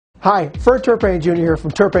Hi, Ferd Turpin Jr. here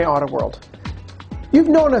from Turpin Auto World. You've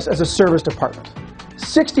known us as a service department.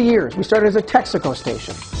 60 years. We started as a Texaco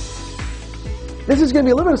station. This is going to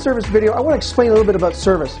be a little bit of service video. I want to explain a little bit about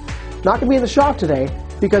service. Not going to be in the shop today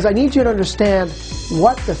because I need you to understand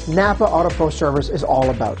what this NAPA Auto Pro service is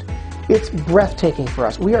all about. It's breathtaking for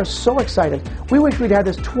us. We are so excited. We wish we'd had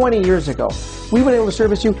this 20 years ago. We would have been able to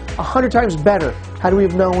service you 100 times better had we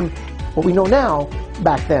have known what we know now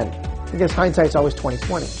back then. I guess hindsight's always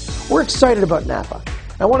 20/20. We're excited about NAPA.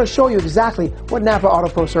 I want to show you exactly what NAPA Auto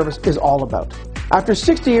Pro service is all about. After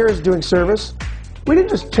 60 years doing service, we didn't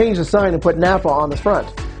just change the sign and put NAPA on the front.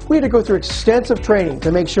 We had to go through extensive training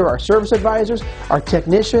to make sure our service advisors, our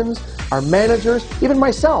technicians, our managers, even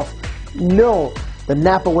myself, know the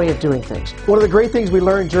NAPA way of doing things. One of the great things we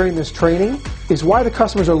learned during this training is why the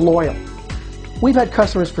customers are loyal. We've had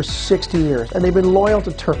customers for 60 years, and they've been loyal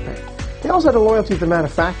to Turpin. They also had a loyalty to the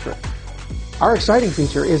manufacturer. Our exciting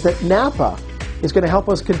feature is that NAPA is going to help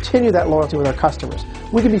us continue that loyalty with our customers.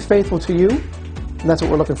 We can be faithful to you, and that's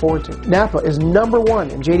what we're looking forward to. NAPA is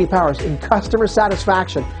 #1 in J.D. Powers in customer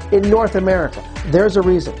satisfaction in North America. There's a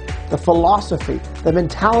reason. The philosophy, the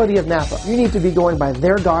mentality of NAPA. You need to be going by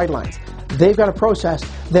their guidelines. They've got a process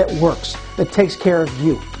that works, that takes care of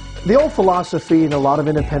you. The old philosophy in a lot of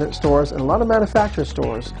independent stores and a lot of manufacturer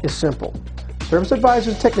stores is simple. Service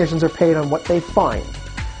advisors and technicians are paid on what they find.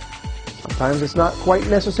 Sometimes it's not quite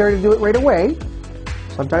necessary to do it right away.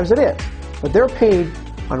 Sometimes it is. But they're paid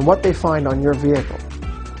on what they find on your vehicle.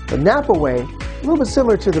 The NAPA way, a little bit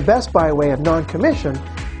similar to the Best Buy way of non-commission,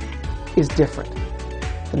 is different.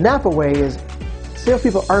 The NAPA way is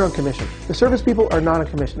salespeople aren't on commission. The service people are not on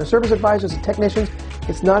commission. The service advisors and technicians,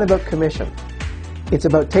 it's not about commission. It's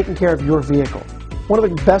about taking care of your vehicle. One of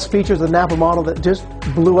the best features of the NAPA model that just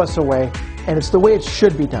blew us away, and it's the way it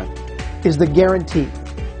should be done, is the guarantee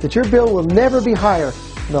that your bill will never be higher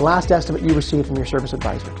than the last estimate you received from your service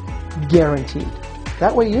advisor. Guaranteed.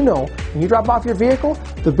 That way you know when you drop off your vehicle,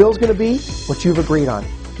 the bill's going to be what you've agreed on.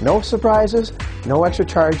 No surprises, no extra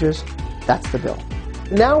charges. That's the bill.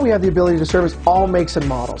 Now we have the ability to service all makes and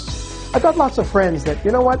models. I've got lots of friends that, you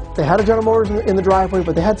know what, they had a General Motors in the driveway,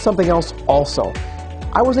 but they had something else also.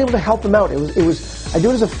 I was able to help them out. I do it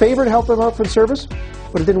as a favor to help them out for the service,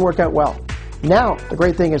 but it didn't work out well. Now, the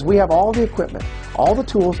great thing is we have all the equipment, all the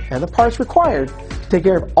tools, and the parts required to take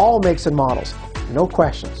care of all makes and models. No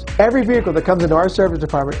questions. Every vehicle that comes into our service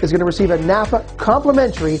department is going to receive a NAPA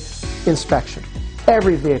complimentary inspection.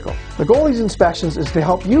 Every vehicle. The goal of these inspections is to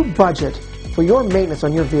help you budget for your maintenance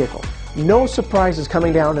on your vehicle. No surprises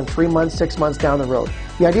coming down in 3 months, 6 months down the road.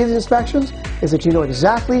 The idea of these inspections is that you know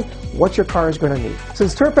exactly what your car is going to need.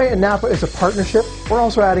 Since Turpin and NAPA is a partnership, we're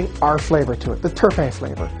also adding our flavor to it, the Turpin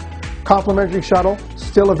flavor. Complimentary shuttle,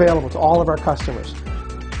 still available to all of our customers.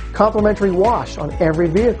 Complimentary wash on every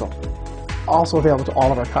vehicle, also available to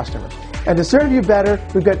all of our customers. And to serve you better,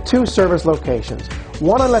 we've got 2 service locations.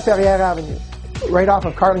 One on La Ferrière Avenue, right off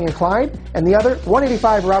of Carling and Clyde, and the other,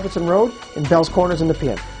 185 Robertson Road in Bell's Corners in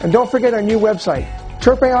Nepean. And don't forget our new website,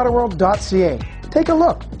 turpinautowworld.ca. Take a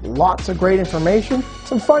look. Lots of great information,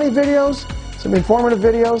 some funny videos, some informative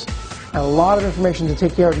videos, and a lot of information to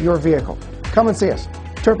take care of your vehicle. Come and see us.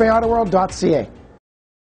 turpinautowworld.ca.